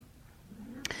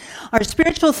Our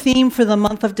spiritual theme for the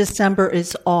month of December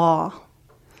is awe.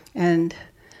 And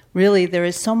really, there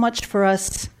is so much for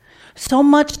us, so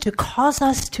much to cause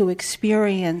us to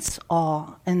experience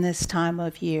awe in this time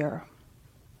of year.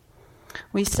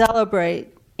 We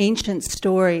celebrate ancient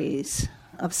stories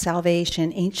of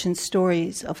salvation, ancient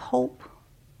stories of hope.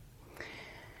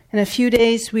 In a few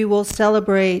days, we will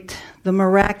celebrate the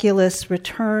miraculous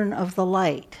return of the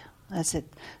light as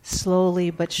it slowly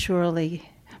but surely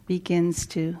begins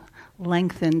to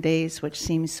lengthen days which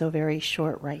seem so very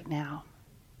short right now.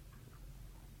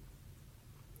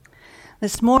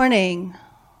 This morning,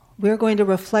 we're going to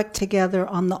reflect together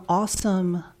on the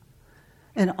awesome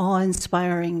and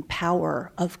awe-inspiring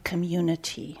power of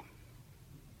community,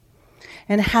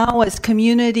 and how as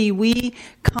community we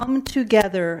come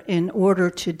together in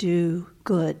order to do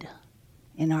good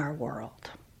in our world.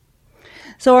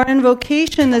 So our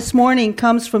invocation this morning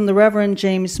comes from the Reverend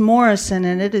James Morrison,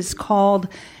 and it is called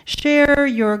Share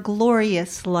Your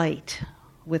Glorious Light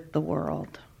with the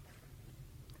World.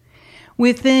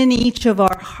 Within each of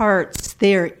our hearts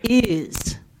there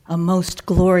is a most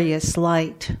glorious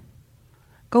light.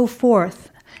 Go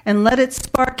forth and let its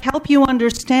spark help you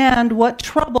understand what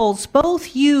troubles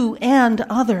both you and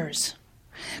others.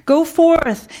 Go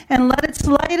forth and let its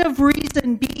light of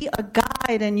reason be a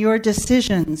guide in your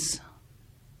decisions.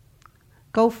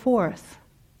 Go forth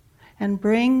and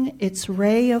bring its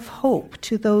ray of hope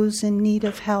to those in need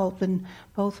of help in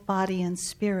both body and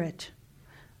spirit,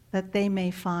 that they may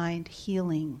find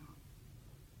healing.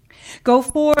 Go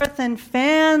forth and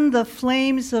fan the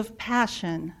flames of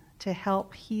passion to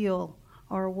help heal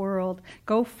our world.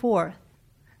 Go forth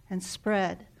and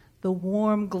spread the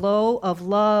warm glow of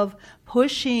love,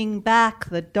 pushing back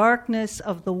the darkness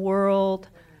of the world.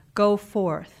 Go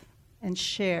forth and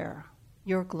share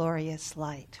your glorious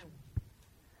light.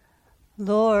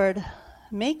 Lord,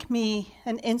 make me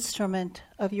an instrument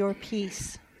of your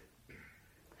peace.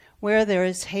 Where there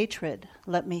is hatred,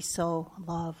 let me sow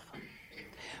love.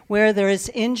 Where there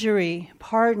is injury,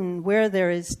 pardon. Where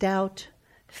there is doubt,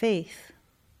 faith.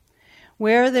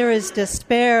 Where there is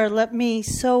despair, let me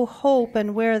sow hope.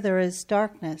 And where there is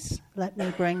darkness, let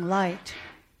me bring light.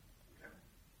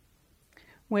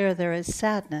 Where there is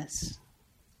sadness,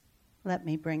 let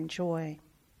me bring joy.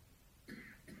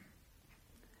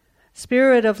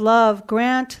 Spirit of love,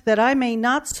 grant that I may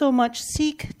not so much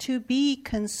seek to be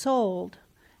consoled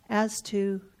as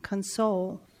to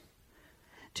console,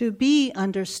 to be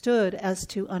understood as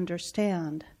to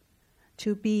understand,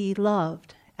 to be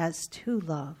loved as to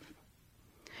love.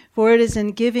 For it is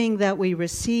in giving that we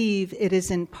receive, it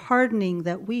is in pardoning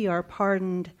that we are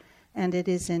pardoned, and it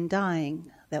is in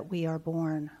dying that we are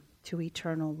born to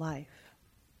eternal life.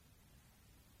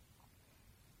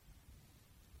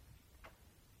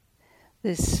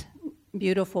 This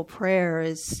beautiful prayer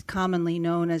is commonly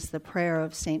known as the prayer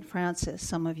of St. Francis.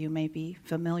 Some of you may be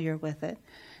familiar with it.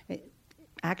 It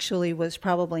actually was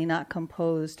probably not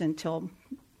composed until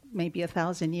maybe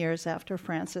 1,000 years after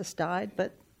Francis died,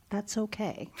 but that's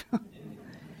okay.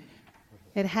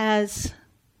 It has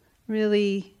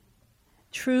really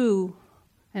true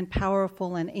and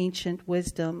powerful and ancient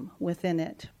wisdom within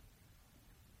it.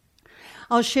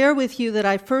 I'll share with you that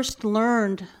I first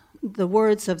learned the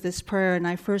words of this prayer, and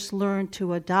I first learned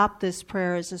to adopt this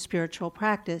prayer as a spiritual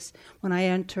practice when I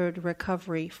entered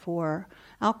recovery for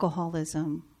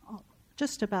alcoholism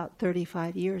just about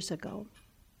 35 years ago.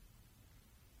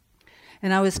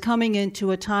 And I was coming into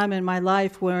a time in my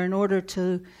life where in order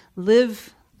to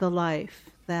live the life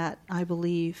that I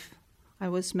believe I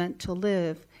was meant to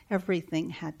live, everything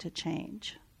had to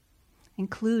change,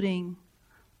 including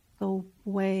the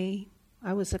way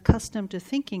I was accustomed to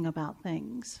thinking about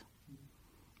things.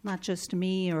 Not just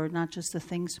me or not just the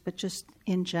things, but just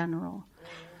in general.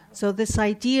 So this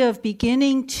idea of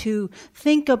beginning to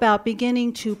think about,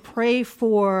 beginning to pray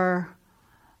for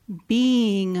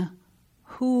being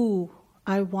who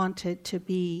I wanted to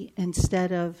be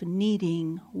instead of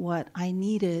needing what I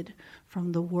needed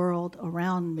from the world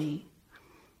around me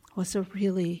was a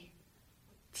really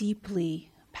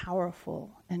deeply powerful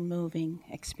and moving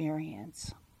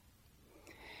experience.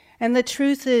 And the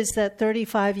truth is that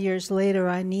 35 years later,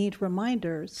 I need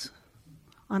reminders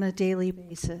on a daily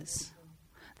basis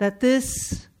that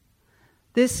this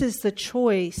is the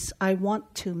choice I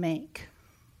want to make.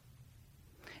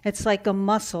 It's like a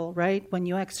muscle, right? When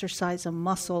you exercise a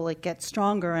muscle, it gets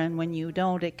stronger, and when you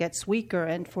don't, it gets weaker.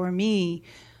 And for me,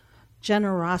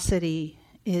 generosity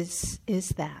is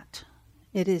that.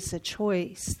 It is a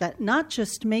choice that not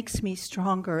just makes me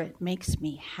stronger, it makes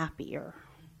me happier.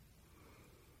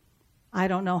 I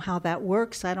don't know how that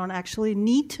works. I don't actually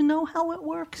need to know how it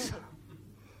works.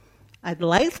 I'd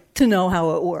like to know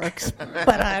how it works,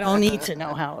 but I don't need to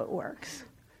know how it works.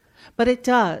 But it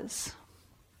does.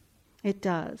 It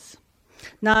does.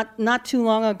 Not too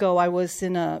long ago, I was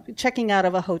checking out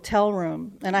of a hotel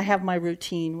room, and I have my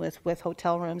routine with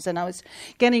hotel rooms, and I was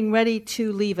getting ready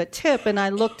to leave a tip, and I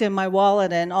looked in my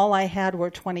wallet, and all I had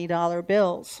were $20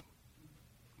 bills.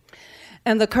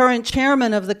 And the current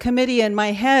chairman of the committee in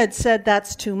my head said,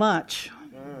 "That's too much."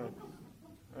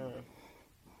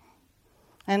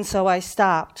 And so I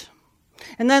stopped.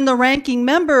 And then the ranking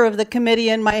member of the committee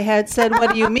in my head said,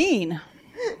 "What do you mean?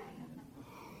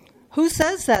 Who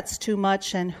says that's too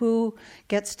much, and who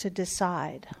gets to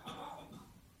decide?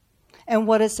 And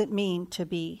what does it mean to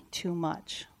be too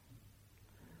much?"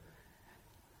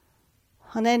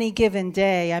 On any given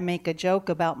day, I make a joke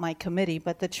about my committee,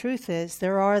 but the truth is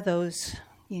there are those,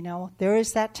 there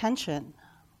is that tension,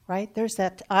 right?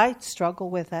 I struggle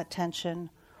with that tension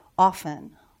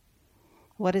often.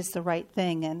 What is the right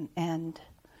thing, and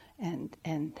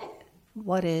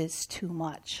what is too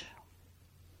much?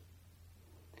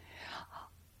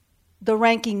 The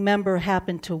ranking member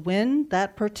happened to win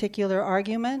that particular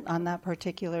argument on that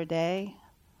particular day.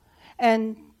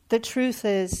 And the truth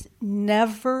is,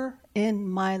 never in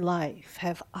my life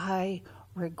have I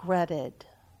regretted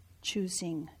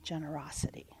choosing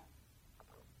generosity.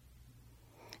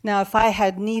 Now, if I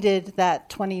had needed that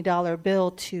 $20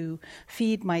 bill to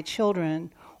feed my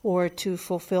children or to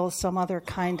fulfill some other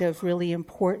kind of really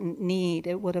important need,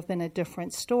 it would have been a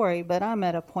different story. But I'm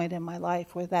at a point in my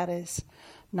life where that is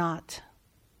not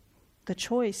the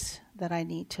choice that I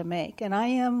need to make. And I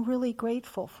am really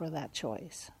grateful for that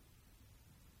choice.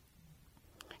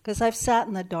 Because I've sat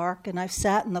in the dark and I've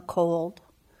sat in the cold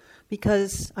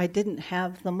because I didn't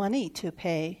have the money to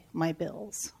pay my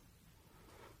bills.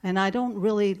 And I don't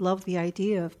really love the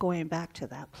idea of going back to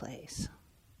that place.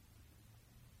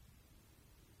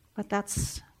 But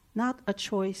that's not a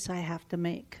choice I have to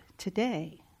make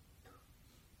today.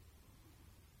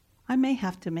 I may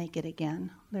have to make it again.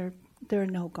 There are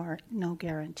no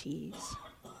guarantees.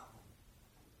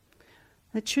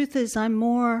 The truth is, I'm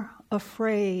more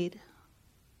afraid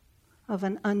of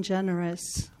an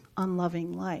ungenerous,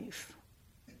 unloving life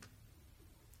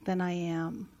than I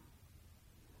am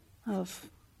of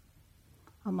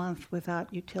a month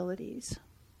without utilities.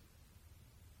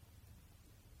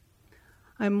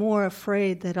 I'm more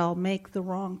afraid that I'll make the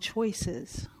wrong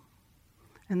choices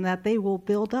and that they will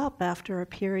build up after a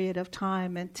period of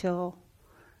time until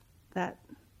that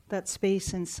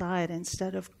space inside,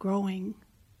 instead of growing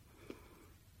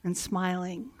and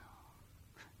smiling,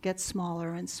 gets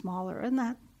smaller and smaller. And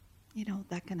that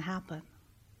can happen.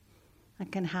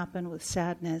 That can happen with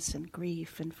sadness and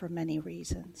grief and for many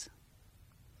reasons.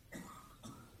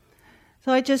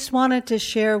 So I just wanted to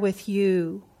share with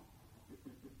you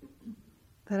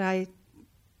that I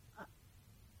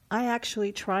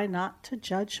actually try not to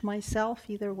judge myself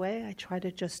either way. I try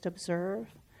to just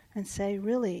observe and say,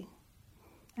 really.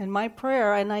 And my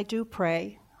prayer, and I do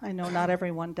pray. I know not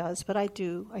everyone does, but I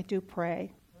do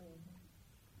pray.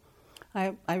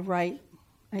 I write,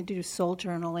 I do soul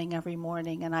journaling every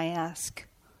morning, and I ask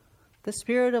the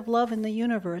spirit of love in the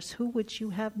universe, who would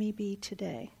you have me be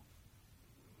today?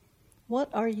 What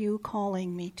are you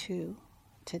calling me to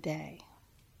today?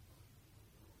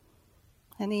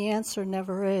 And the answer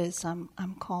never is, I'm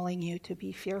calling you to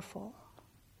be fearful.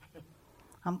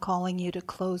 I'm calling you to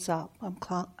close up. I'm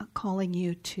calling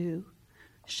you to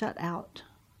shut out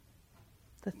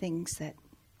the things that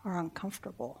are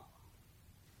uncomfortable.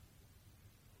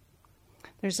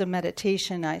 There's a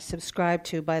meditation I subscribe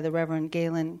to by the Reverend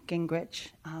Galen Gingrich,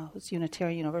 who's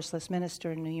Unitarian Universalist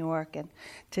minister in New York. And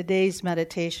today's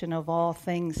meditation of all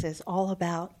things is all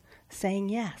about saying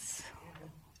yes.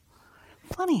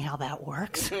 Funny how that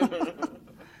works.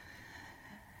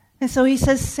 And so he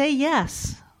says, say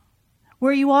yes.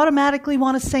 Where you automatically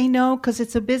want to say no because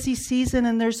it's a busy season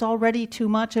and there's already too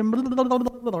much and blah, blah, blah,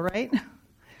 blah, blah, right?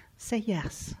 Say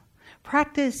yes.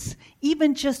 Practice,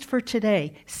 even just for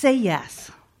today, say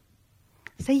yes.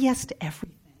 Say yes to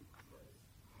everything.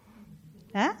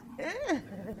 Huh?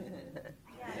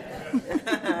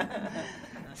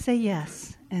 Say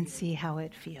yes and see how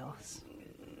it feels.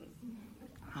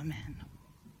 Amen.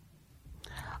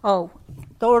 Oh,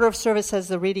 the order of service says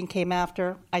the reading came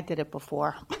after. I did it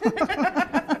before.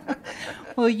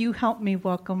 Will you help me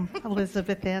welcome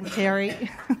Elizabeth Ann Terry? I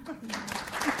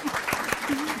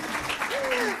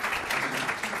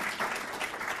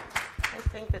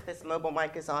think that this mobile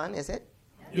mic is on, is it?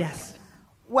 Yes.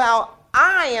 Well,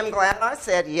 I am glad I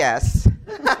said yes.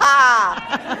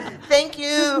 Thank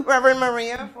you, Reverend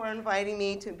Maria, for inviting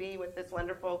me to be with this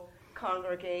wonderful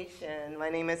congregation. My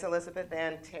name is Elizabeth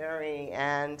Ann Terry,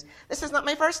 and this is not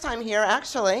my first time here,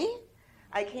 actually.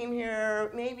 I came here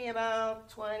maybe about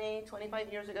 20,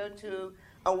 25 years ago to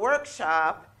a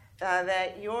workshop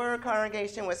that your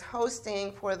congregation was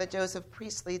hosting for the Joseph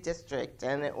Priestley District,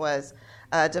 and it was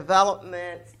a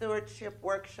development stewardship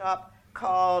workshop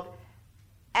called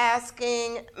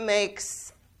Asking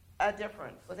Makes a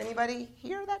Difference. Was anybody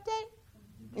here that day?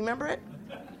 Remember it?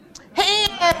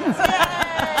 Hands!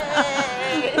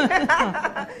 Yay!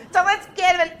 So let's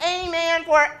get an amen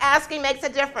for Asking Makes a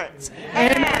Difference.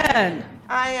 Amen.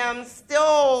 I am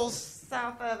still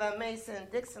south of the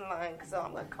Mason-Dixon line, so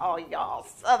I'm going to call y'all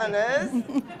Southerners.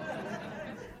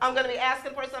 I'm going to be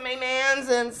asking for some amens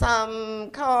and some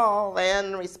call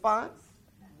and response.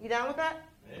 You down with that?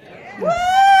 Yeah.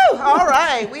 Woo! All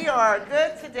right, we are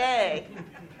good today.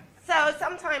 So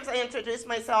sometimes I introduce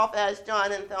myself as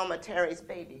John and Thelma Terry's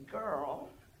baby girl.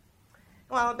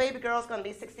 Well, baby girl's going to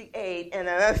be 68 in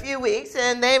a few weeks,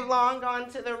 and they've long gone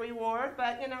to the reward,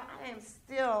 but, I am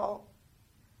still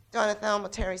John and Thelma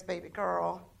Terry's baby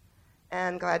girl,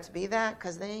 and glad to be that,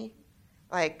 because they,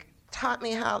 taught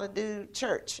me how to do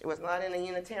church. It was not in a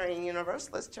Unitarian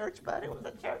Universalist church, but it was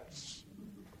a church.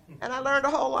 And I learned a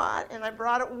whole lot, and I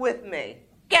brought it with me.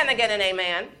 Can I get an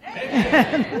amen?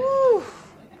 Amen. Woo!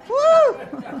 Woo!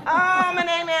 Oh, an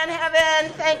amen,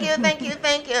 heaven. Thank you, thank you,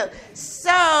 thank you.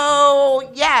 So,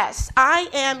 yes, I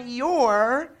am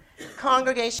your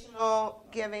congregational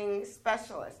giving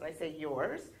specialist. And I say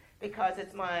yours because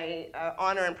it's my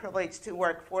honor and privilege to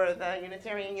work for the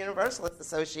Unitarian Universalist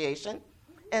Association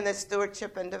in the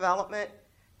Stewardship and Development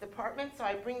Department. So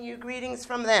I bring you greetings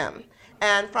from them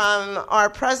and from our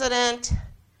president,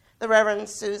 the Reverend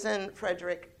Susan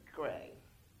Frederick Gray.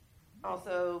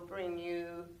 Also bring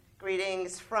you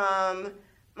greetings from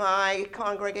my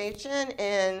congregation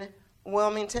in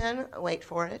Wilmington, wait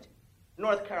for it,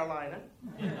 North Carolina,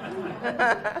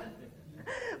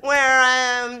 where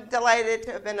I'm delighted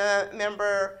to have been a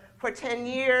member for 10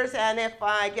 years, and if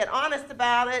I get honest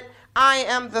about it, I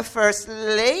am the First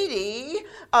Lady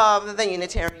of the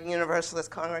Unitarian Universalist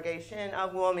Congregation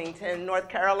of Wilmington, North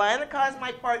Carolina, because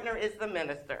my partner is the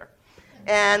minister.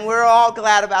 And we're all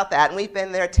glad about that, and we've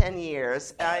been there 10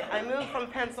 years. I moved from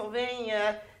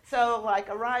Pennsylvania, so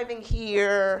arriving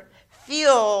here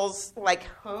feels like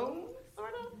home,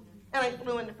 sort of. And I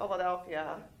flew into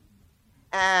Philadelphia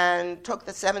and took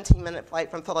the 17-minute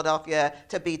flight from Philadelphia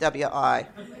to BWI. I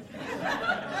mean,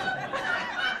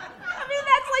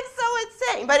 that's so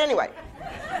insane. But anyway,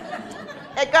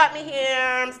 it got me here.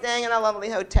 I'm staying in a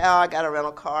lovely hotel. I got a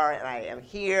rental car, and I am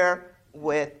here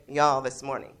with y'all this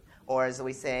morning. Or as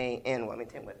we say in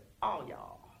Wilmington, with all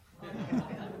y'all.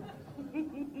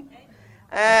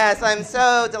 So I'm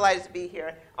so delighted to be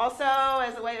here. Also,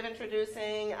 as a way of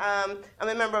introducing, I'm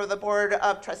a member of the Board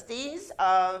of Trustees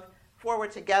of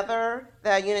Forward Together,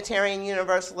 the Unitarian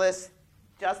Universalist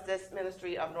Justice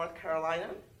Ministry of North Carolina.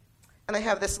 And I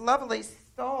have this lovely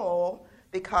stole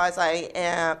because I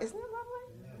am, isn't it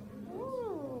lovely?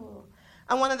 Ooh.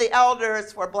 I'm one of the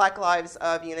elders for Black Lives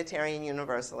of Unitarian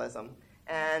Universalism,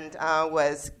 and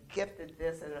was gifted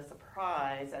this as a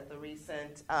surprise at the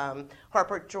recent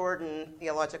Harper Jordan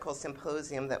Theological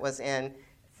Symposium that was in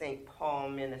St. Paul,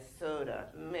 Minnesota.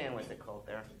 Man, was it cold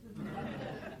there.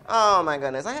 Oh, my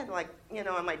goodness. I had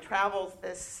on my travels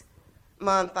this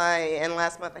month, and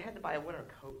last month, I had to buy a winter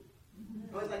coat.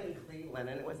 It was in Cleveland,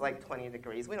 and it was 20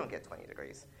 degrees. We don't get 20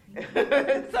 degrees.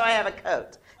 So I have a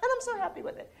coat, and I'm so happy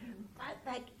with it.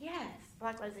 But, yes,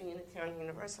 Black Lives in Unitarian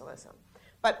Universalism.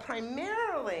 But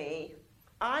primarily,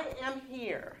 I am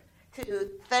here to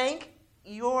thank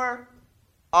your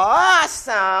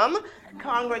awesome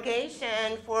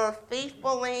congregation for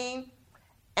faithfully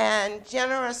and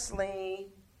generously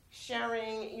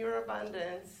sharing your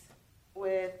abundance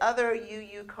with other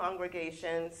UU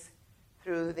congregations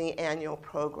through the annual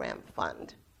program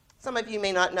fund. Some of you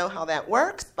may not know how that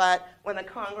works, but when a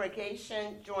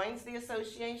congregation joins the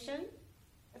association,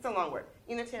 it's a long word,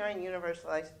 Unitarian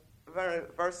Universalist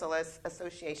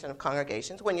Association of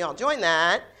Congregations. When y'all join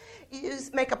that, you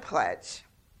make a pledge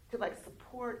to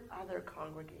support other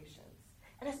congregations.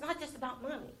 And it's not just about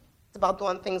money. It's about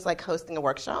doing things like hosting a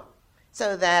workshop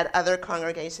so that other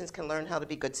congregations can learn how to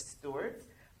be good stewards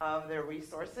of their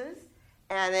resources.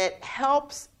 And it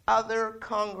helps other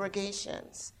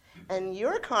congregations. And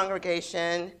your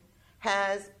congregation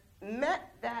has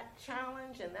met that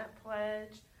challenge and that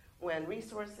pledge when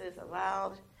resources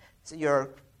allowed. So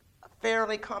you're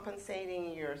fairly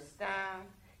compensating your staff,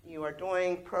 you are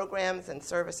doing programs and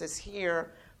services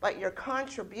here, but your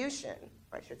contribution,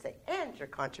 or I should say, and your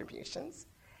contributions,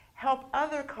 help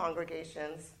other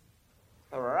congregations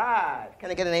All right. Can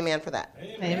I get an amen for that?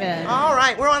 Amen. All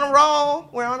right. We're on a roll.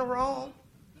 We're on a roll.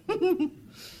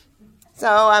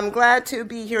 So I'm glad to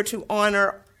be here to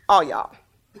honor all y'all.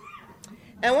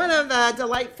 And one of the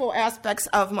delightful aspects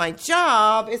of my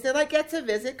job is that I get to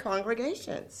visit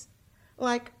congregations.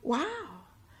 Like, wow.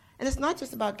 And it's not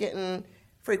just about getting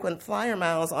frequent flyer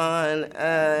miles on,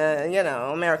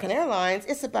 American Airlines.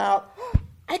 It's about,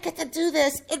 I get to do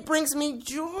this. It brings me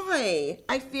joy.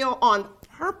 I feel on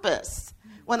purpose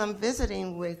when I'm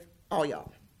visiting with all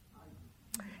y'all.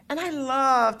 And I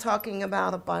love talking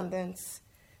about abundance.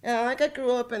 I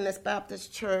grew up in this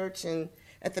Baptist church, and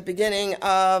at the beginning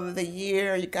of the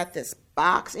year, you got this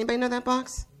box. Anybody know that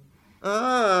box?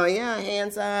 Oh, yeah,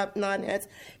 hands up, nodding heads.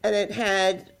 And it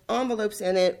had envelopes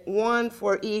in it, one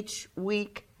for each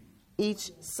week,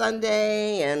 each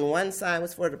Sunday, and one side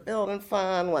was for the building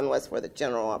fund, one was for the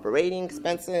general operating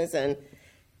expenses, and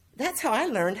that's how I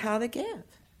learned how to give.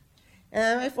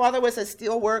 And my father was a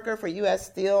steel worker for U.S.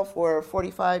 Steel for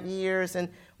 45 years, and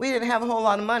we didn't have a whole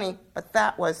lot of money, but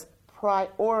that was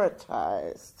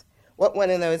prioritized, what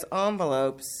went in those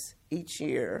envelopes each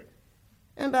year.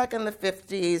 And back in the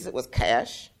 50s, it was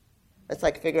cash. Let's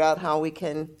figure out how we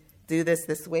can do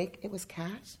this week. It was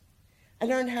cash. I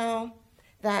learned how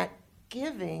that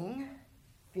giving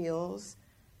feels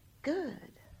good.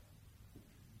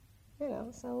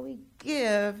 So we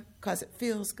give because it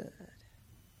feels good.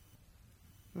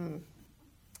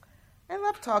 I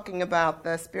love talking about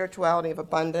the spirituality of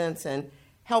abundance and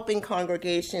helping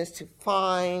congregations to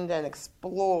find and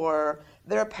explore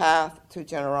their path to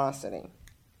generosity.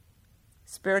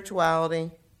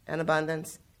 Spirituality and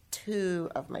abundance, two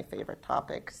of my favorite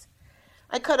topics.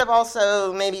 I could have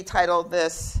also maybe titled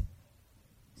this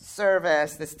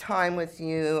service, this time with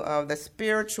you, of the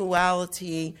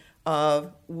spirituality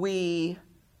of we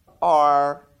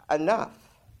are enough.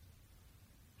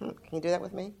 Can you do that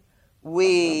with me?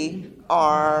 We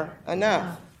are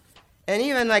enough. And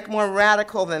even more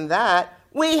radical than that,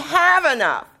 we have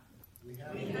enough.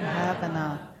 We have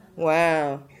enough.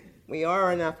 Wow. We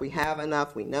are enough. We have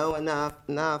enough. We know enough.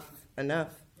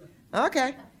 Enough.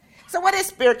 Okay. So what is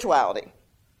spirituality?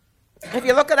 If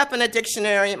you look it up in a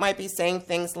dictionary, it might be saying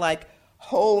things like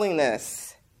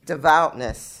holiness,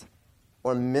 devoutness,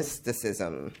 or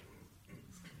mysticism.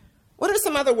 What are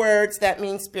some other words that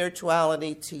mean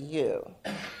spirituality to you?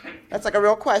 That's a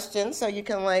real question, so you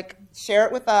can share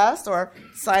it with us or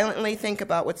silently think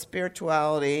about what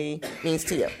spirituality means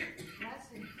to you.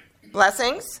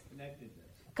 Blessings.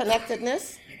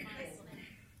 Connectedness.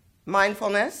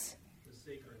 Mindfulness.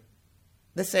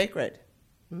 The sacred.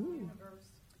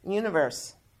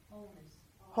 Universe.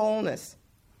 Wholeness.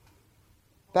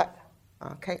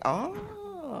 Okay.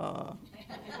 Oh.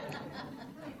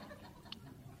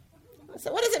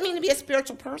 So what does it mean to be a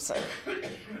spiritual person?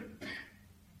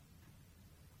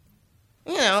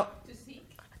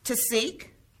 To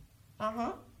seek.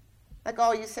 Uh-huh.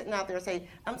 All you sitting out there say,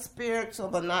 I'm spiritual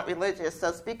but not religious,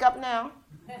 so speak up now.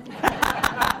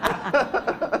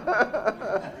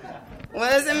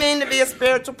 What does it mean to be a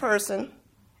spiritual person?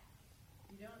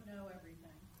 You don't know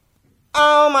everything.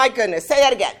 Oh, my goodness. Say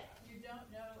that again. You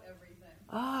don't know everything.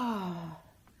 Oh,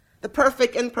 the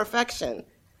perfect imperfection.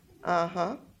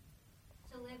 Uh-huh.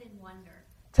 To live in wonder.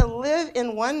 To live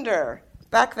in wonder.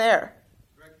 Back there.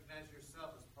 Recognize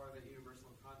yourself as part of the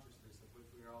universal consciousness of which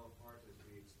we are all a part as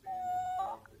we expand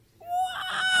and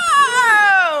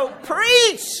Wow! develop it together.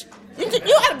 Preach!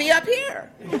 You ought to be up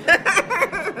here.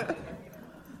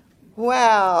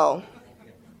 Wow.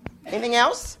 Anything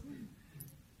else?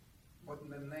 Putting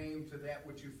the name to that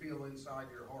which you feel inside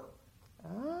your heart.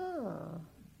 Oh.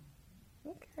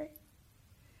 Okay.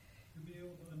 To be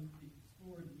able to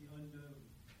explore the unknown.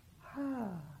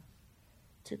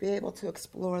 To be able to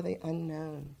explore the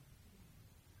unknown.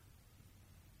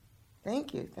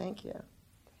 Thank you.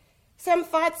 Some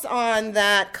thoughts on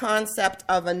that concept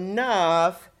of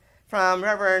enough from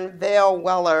Reverend Vale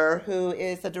Weller, who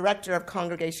is the Director of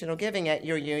Congregational Giving at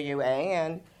your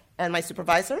UUA and my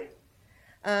supervisor.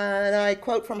 And I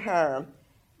quote from her,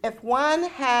 "If one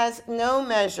has no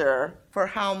measure for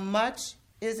how much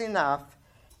is enough,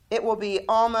 it will be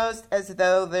almost as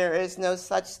though there is no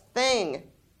such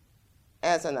thing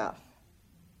as enough."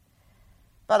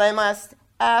 But I must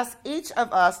ask each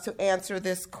of us to answer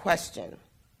this question.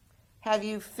 Have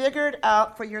you figured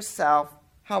out for yourself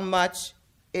how much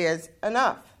is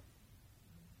enough?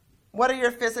 What are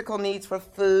your physical needs for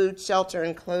food, shelter,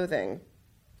 and clothing?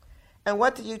 And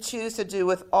what do you choose to do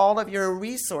with all of your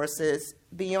resources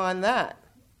beyond that?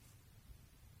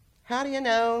 How do you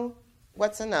know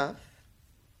what's enough?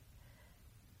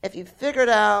 if you've figured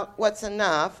out what's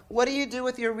enough, what do you do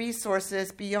with your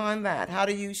resources beyond that? How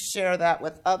do you share that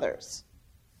with others?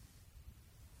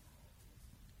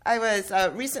 I was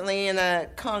recently in a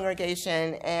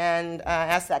congregation and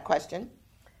asked that question.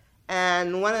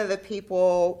 And one of the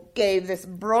people gave this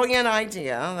brilliant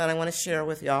idea that I want to share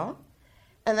with y'all.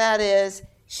 And that is,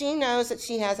 she knows that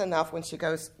she has enough when she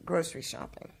goes grocery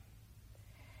shopping.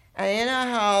 And you know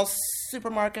how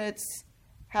supermarkets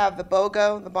have the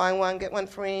BOGO, the buy one, get one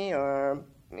free, or,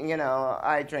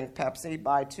 I drink Pepsi,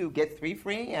 buy two, get three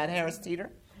free at Harris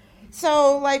Teeter.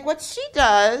 So, what she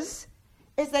does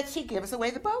is that she gives away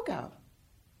the BOGO.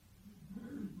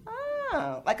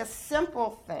 Like a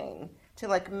simple thing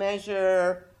to,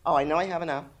 measure, I know I have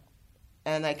enough,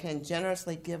 and I can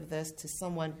generously give this to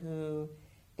someone who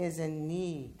is in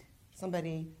need,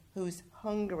 somebody who's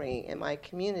hungry in my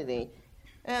community.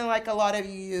 And like a lot of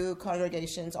you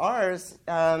congregations, ours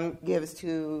gives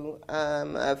to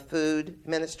a food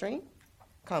ministry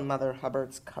called Mother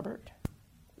Hubbard's Cupboard.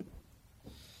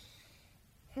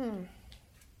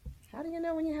 How do you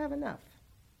know when you have enough?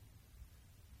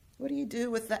 What do you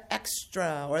do with the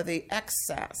extra or the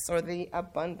excess or the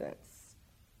abundance?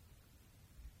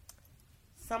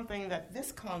 Something that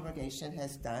this congregation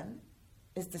has done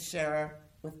is to share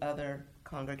with other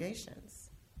congregations.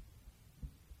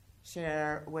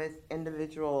 Share with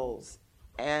individuals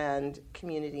and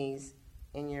communities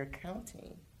in your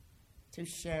county. To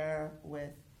share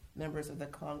with members of the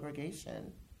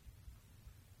congregation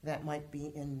that might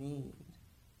be in need.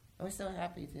 I'm so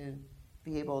happy to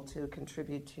be able to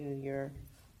contribute to your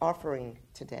offering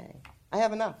today. I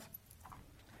have enough.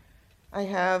 I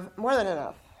have more than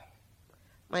enough.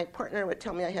 My partner would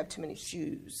tell me I have too many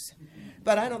shoes,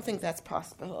 but I don't think that's a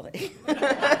possibility.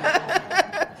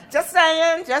 Just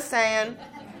saying.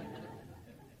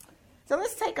 So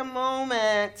let's take a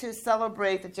moment to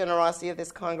celebrate the generosity of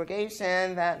this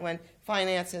congregation that, when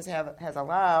finances has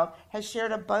allowed, has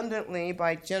shared abundantly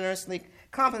by generously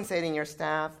compensating your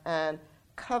staff and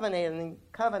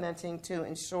covenanting to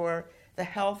ensure the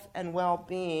health and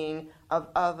well-being of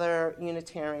other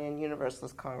Unitarian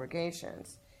Universalist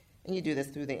congregations. And you do this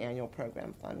through the annual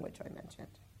program fund, which I mentioned.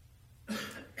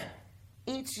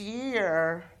 Each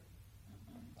year,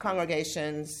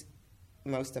 congregations,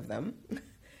 most of them,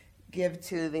 give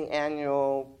to the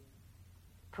annual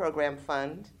program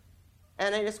fund.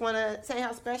 And I just want to say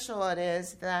how special it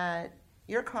is that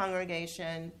your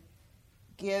congregation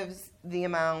gives the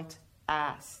amount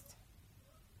asked.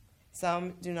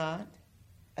 Some do not.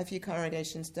 A few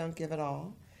congregations don't give at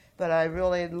all. But I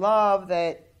really love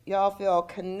that y'all feel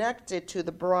connected to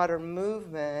the broader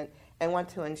movement and want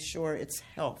to ensure its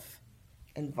health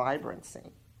and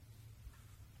vibrancy.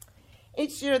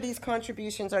 Each year, these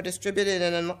contributions are distributed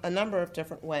in a number of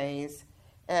different ways,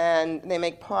 and they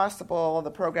make possible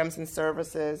the programs and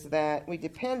services that we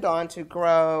depend on to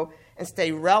grow and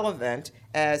stay relevant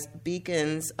as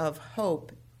beacons of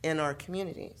hope in our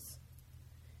communities.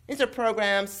 These are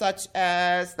programs such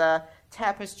as the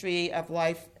Tapestry of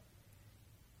Life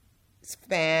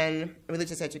Span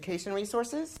Religious Education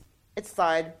Resources. It's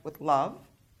Side with Love.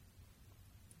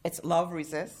 It's Love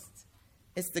Resists.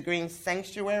 It's the Green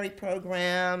Sanctuary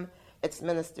Program. It's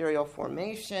Ministerial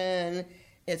Formation.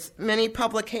 It's many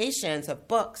publications of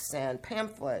books and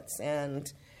pamphlets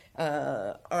and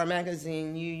our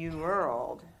magazine, UU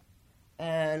World.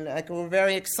 And we're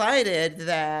very excited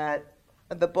that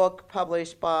the book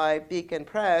published by Beacon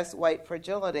Press, White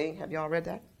Fragility, have y'all read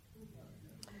that?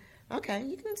 Okay,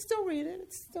 you can still read it.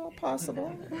 It's still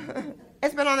possible.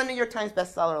 It's been on the New York Times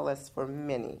bestseller list for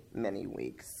many, many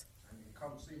weeks. And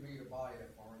come see me to buy it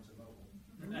at Barnes &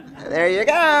 Noble. There you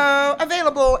go.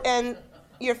 Available in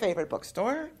your favorite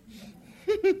bookstore.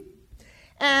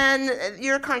 And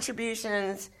your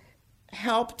contributions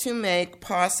help to make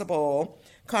possible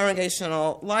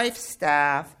congregational life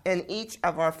staff in each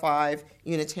of our 5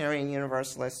 Unitarian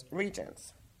Universalist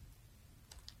regions.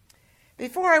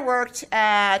 Before I worked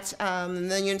at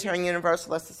the Unitarian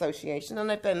Universalist Association,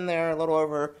 and I've been there a little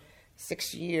over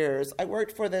 6 years, I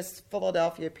worked for this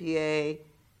Philadelphia,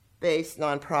 PA-based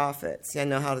nonprofit. See, I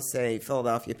know how to say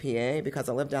Philadelphia, PA, because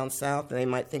I live down south, and they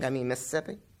might think I mean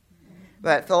Mississippi.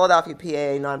 But Philadelphia,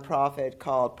 PA nonprofit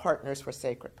called Partners for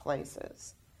Sacred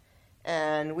Places.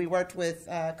 And we worked with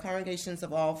congregations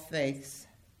of all faiths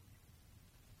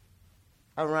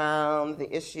around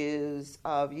the issues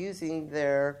of using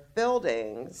their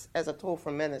buildings as a tool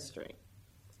for ministry.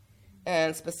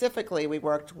 And specifically, we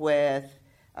worked with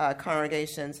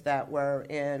congregations that were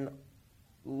in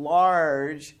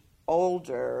large,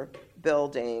 older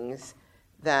buildings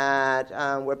that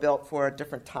were built for a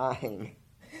different time,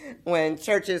 when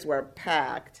churches were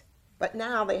packed But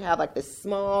now they have like this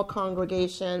small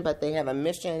congregation, but they have a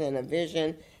mission and a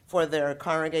vision for their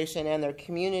congregation and their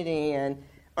community, and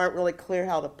aren't really clear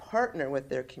how to partner with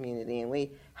their community. And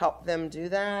we help them do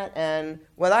that. And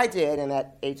what I did in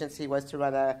that agency was to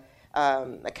run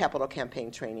a capital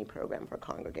campaign training program for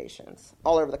congregations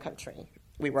all over the country.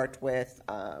 We worked with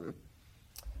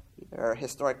either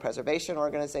historic preservation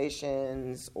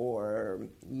organizations or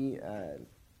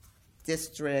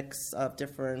districts of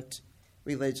different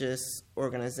religious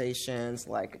organizations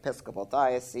like Episcopal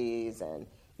dioceses and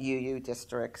UU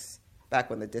districts, back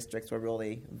when the districts were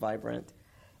really vibrant.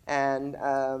 And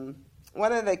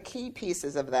one of the key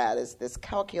pieces of that is this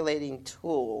calculating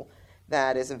tool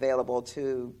that is available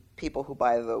to people who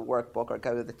buy the workbook or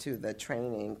go to the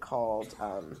training called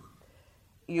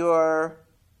Your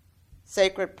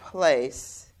Sacred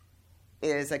Place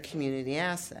is a Community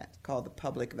Asset, called the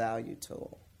Public Value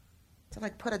Tool. To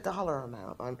like put a dollar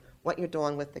amount on what you're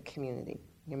doing with the community.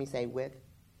 You hear me say with,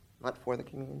 not for the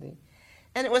community.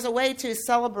 And it was a way to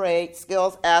celebrate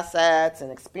skills, assets,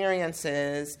 and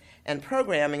experiences and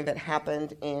programming that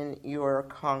happened in your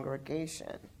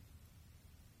congregation.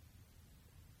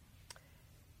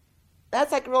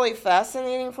 That's like really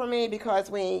fascinating for me because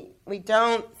we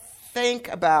don't think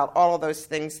about all of those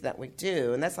things that we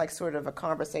do. And that's like sort of a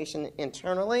conversation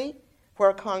internally for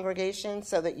a congregation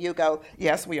so that you go,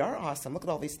 yes, we are awesome. Look at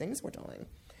all these things we're doing.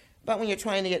 But when you're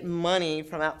trying to get money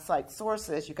from outside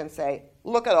sources, you can say,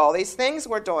 look at all these things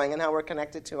we're doing and how we're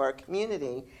connected to our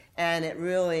community. And it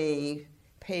really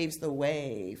paves the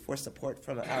way for support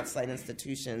from outside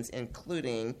institutions,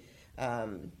 including,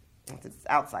 it's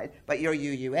outside, but your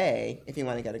UUA, if you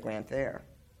want to get a grant there.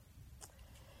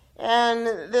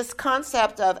 And this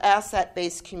concept of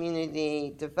asset-based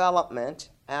community development,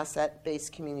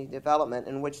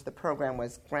 in which the program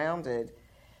was grounded,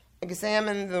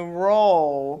 examined the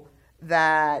role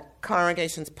that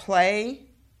congregations play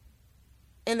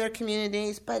in their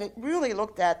communities, but it really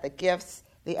looked at the gifts,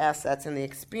 the assets, and the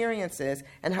experiences,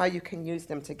 and how you can use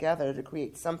them together to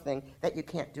create something that you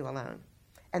can't do alone.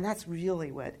 And that's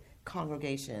really what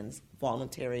congregations,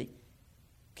 voluntary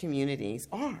communities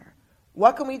are.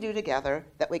 What can we do together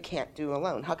that we can't do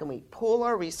alone? How can we pool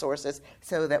our resources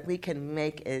so that we can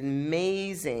make an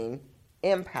amazing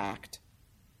impact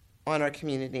on our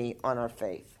community, on our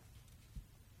faith?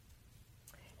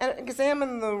 And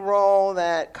examine the role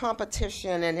that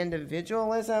competition and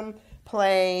individualism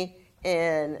play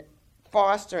in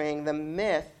fostering the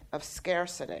myth of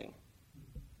scarcity.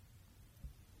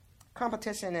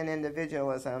 Competition and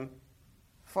individualism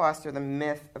foster the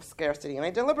myth of scarcity. And I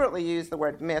deliberately use the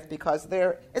word myth because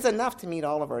there is enough to meet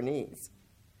all of our needs,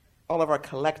 all of our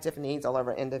collective needs, all of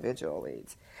our individual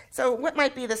needs. So what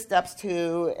might be the steps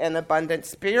to an abundant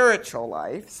spiritual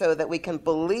life so that we can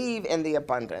believe in the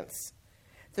abundance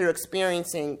through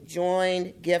experiencing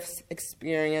joined gifts,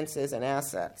 experiences, and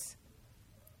assets?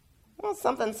 Well,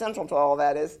 something central to all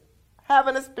that is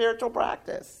having a spiritual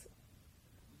practice.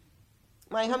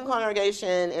 My home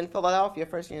congregation in Philadelphia,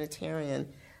 First Unitarian,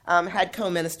 had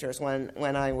co-ministers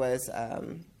when I was a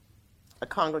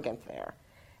congregant there.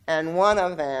 And one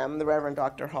of them, the Reverend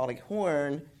Dr. Holly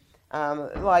Horn,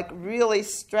 really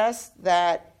stressed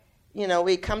that,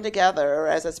 we come together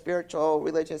as a spiritual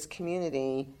religious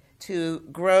community to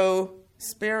grow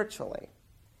spiritually.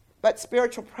 But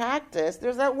spiritual practice,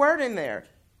 there's that word in there,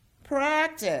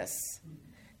 practice.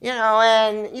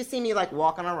 And you see me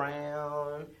walking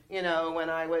around, when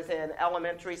I was in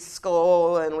elementary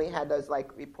school and we had those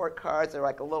report cards or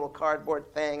a little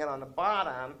cardboard thing, and on the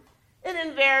bottom, it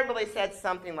invariably said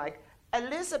something like,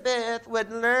 Elizabeth would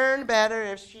learn better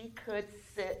if she could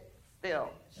sit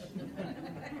still.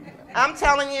 I'm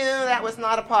telling you, that was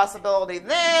not a possibility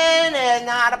then and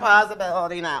not a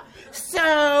possibility now.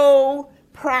 So,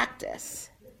 practice.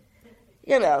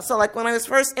 So when I was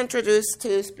first introduced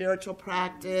to spiritual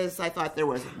practice, I thought there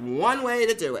was one way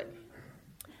to do it.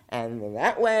 And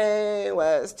that way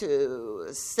was to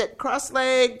sit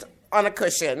cross-legged on a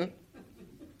cushion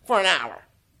for an hour,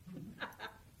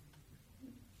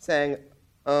 saying,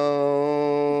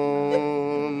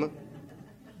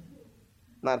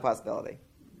 not a possibility.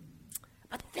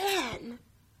 But then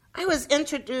I was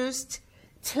introduced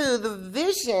to the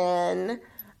vision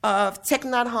of Thich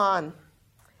Nhat Hanh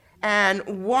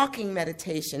and walking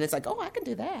meditation. It's I can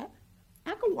do that.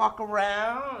 I can walk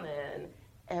around, and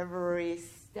every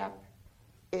step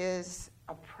is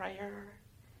a prayer.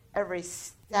 Every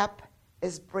step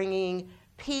is bringing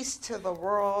peace to the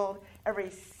world.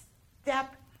 Every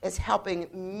step is helping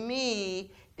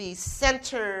me be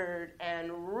centered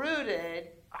and rooted.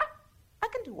 I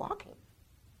can do walking.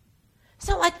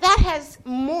 So that has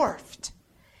morphed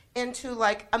into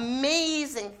like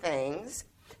amazing things.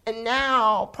 And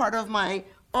now part of my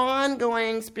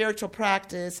ongoing spiritual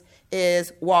practice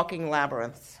is walking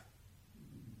labyrinths.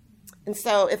 And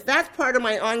so if that's part of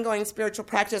my ongoing spiritual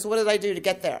practice, what did I do to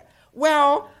get there?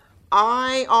 Well,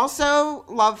 I also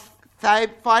love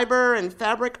fiber and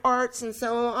fabric arts, and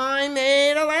so I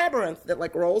made a labyrinth that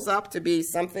like rolls up to be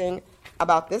something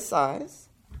about this size.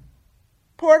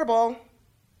 Portable.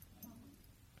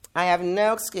 I have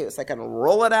no excuse. I can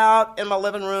roll it out in my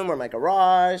living room or my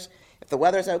garage, if the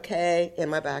weather's okay, in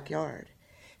my backyard.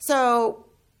 So,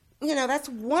 that's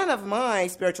one of my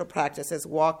spiritual practices,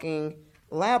 walking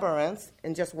labyrinths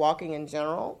and just walking in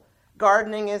general.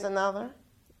 Gardening is another.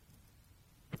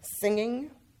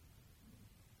 Singing.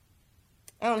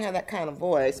 I don't have that kind of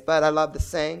voice, but I love to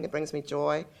sing. It brings me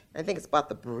joy. I think it's about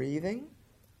the breathing.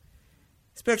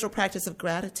 Spiritual practice of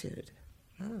gratitude.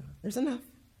 There's enough.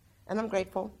 And I'm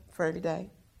grateful for every day.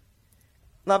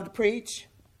 Love to preach.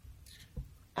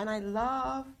 And I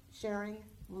love sharing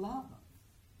love.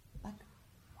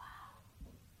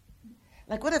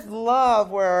 Like, what if love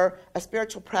were a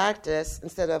spiritual practice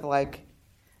instead of, like,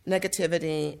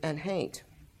 negativity and hate?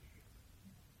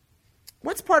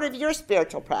 What's part of your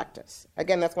spiritual practice?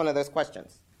 Again, that's one of those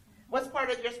questions. What's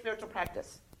part of your spiritual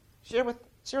practice? Share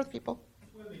with people.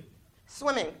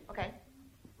 Swimming. Okay.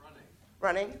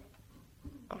 Running.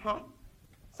 Uh-huh.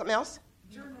 Something else?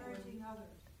 Encouraging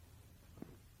others.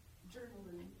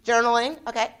 Journaling.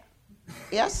 Okay.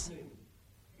 Yes?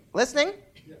 Listening?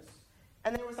 Yes.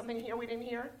 And there was something here we didn't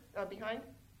hear behind?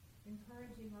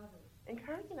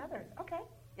 Encouraging others. Okay.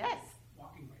 Yes.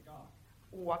 Walking my dog.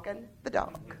 Walking the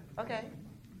dog. Okay.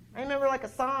 I remember like a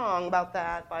song about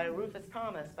that by Rufus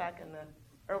Thomas back in the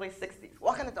early 60s.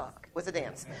 Walking the dog was a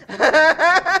dance.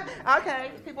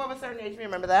 Okay. People of a certain age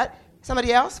remember that.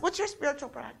 Somebody else? What's your spiritual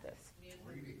practice?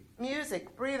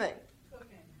 Music. Breathing.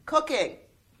 Cooking.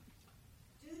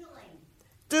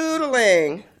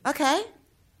 Doodling. Okay.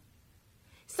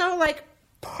 So, like,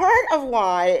 part of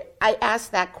why I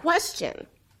asked that question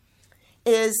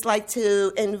is, like,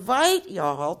 to invite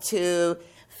y'all to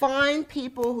find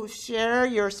people who share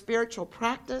your spiritual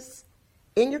practice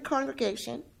in your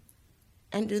congregation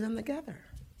and do them together.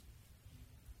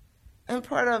 I'm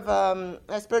part of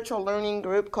a spiritual learning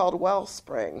group called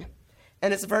Wellspring,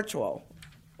 and it's virtual.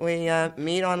 We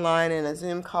meet online in a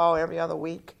Zoom call every other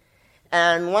week.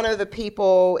 And one of the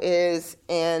people is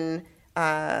in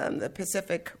the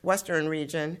Pacific Western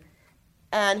region,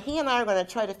 and he and I are going to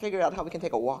try to figure out how we can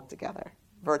take a walk together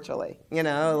virtually,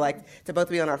 like to both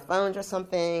be on our phones or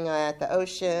something at the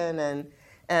ocean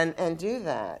and do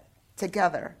that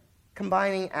together,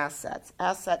 combining assets,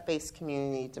 asset-based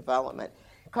community development.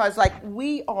 Because, like,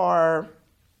 we are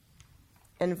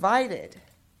invited,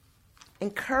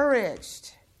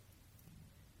 encouraged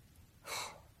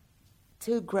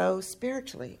to grow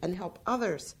spiritually and help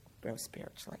others grow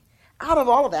spiritually. Out of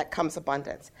all of that comes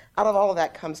abundance. Out of all of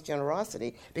that comes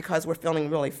generosity, because we're feeling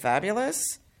really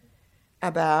fabulous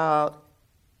about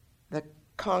the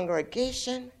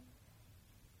congregation.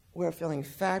 We're feeling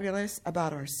fabulous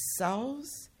about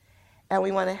ourselves, and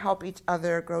we want to help each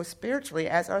other grow spiritually,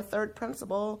 as our third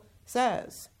principle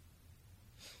says.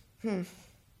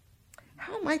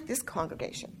 How might this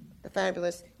congregation, the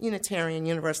fabulous Unitarian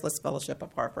Universalist Fellowship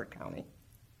of Harford County,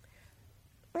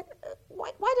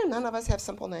 why do none of us have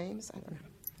simple names? I don't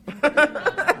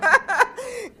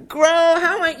know.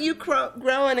 How might you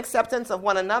grow in acceptance of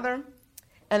one another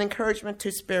and encouragement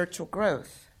to spiritual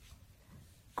growth?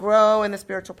 Grow in the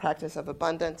spiritual practice of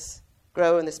abundance.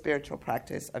 Grow in the spiritual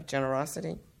practice of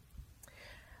generosity.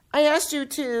 I asked you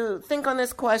to think on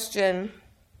this question,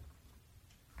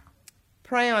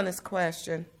 pray on this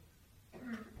question,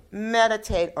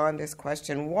 meditate on this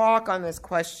question, walk on this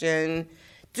question,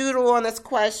 doodle on this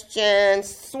question,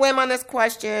 swim on this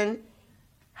question.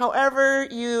 However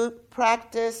you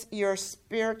practice your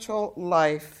spiritual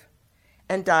life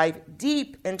and dive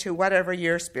deep into whatever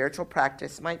your spiritual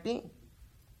practice might be.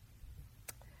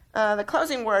 The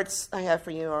closing words I have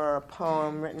for you are a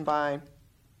poem written by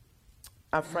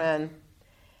a friend.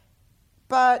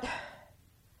 But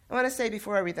I want to say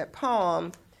before I read that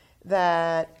poem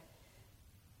that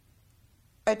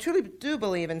I truly do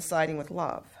believe in siding with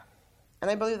love. And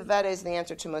I believe that that is the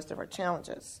answer to most of our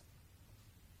challenges.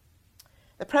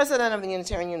 The president of the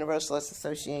Unitarian Universalist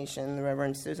Association, the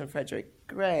Reverend Susan Frederick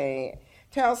Gray,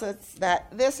 tells us that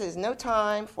this is no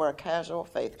time for a casual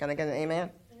faith. Can I get an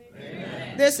amen?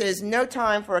 Amen. This is no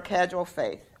time for a casual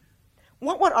faith.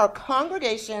 What would our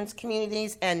congregations,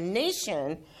 communities, and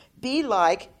nation be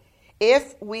like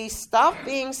if we stopped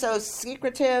being so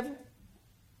secretive,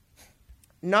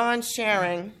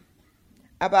 non-sharing,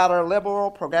 about our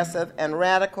liberal, progressive, and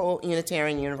radical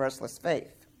Unitarian Universalist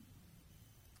faith.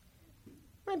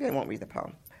 Maybe I won't read the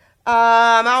poem.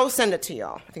 I'll send it to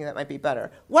y'all. I think that might be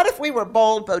better. What if we were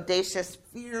bold, bodacious,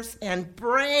 fierce, and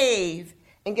brave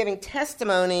in giving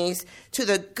testimonies to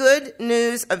the good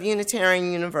news of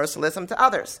Unitarian Universalism to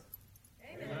others?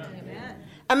 Amen.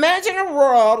 Imagine a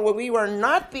world where we were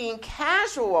not being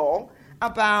casual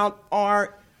about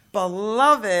our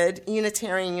beloved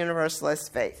Unitarian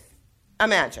Universalist faith.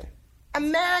 Imagine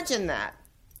that.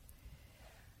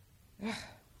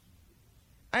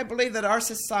 I believe that our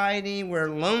society where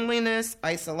loneliness,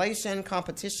 isolation,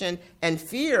 competition, and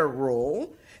fear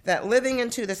rule, that living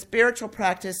into the spiritual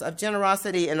practice of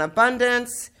generosity and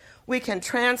abundance, we can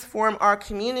transform our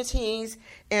communities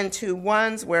into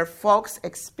ones where folks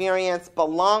experience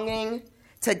belonging,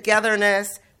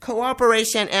 togetherness,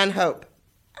 cooperation, and hope.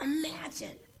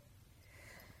 Imagine.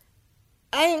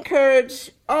 I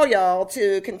encourage all y'all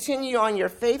to continue on your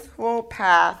faithful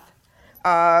path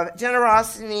of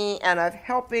generosity and of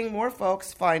helping more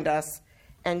folks find us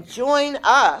and join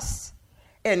us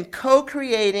in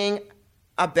co-creating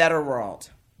a better world.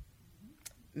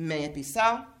 May it be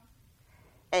so.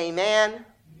 Amen.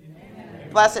 Amen.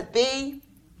 Blessed be,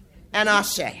 and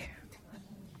Ashe.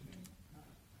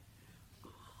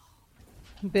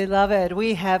 Beloved,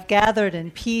 we have gathered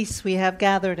in peace, we have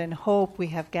gathered in hope, we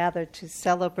have gathered to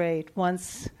celebrate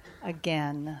once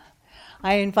again.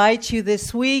 I invite you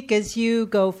this week as you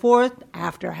go forth,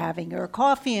 after having your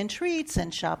coffee and treats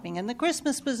and shopping in the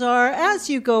Christmas bazaar, as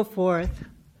you go forth,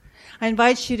 I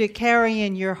invite you to carry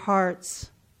in your hearts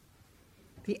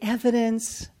the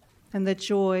evidence and the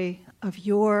joy of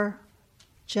your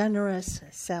generous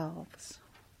selves.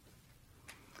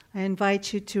 I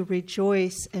invite you to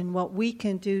rejoice in what we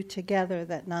can do together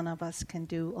that none of us can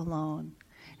do alone.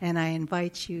 And I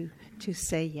invite you to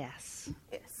say yes.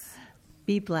 Yes.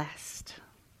 Be blessed.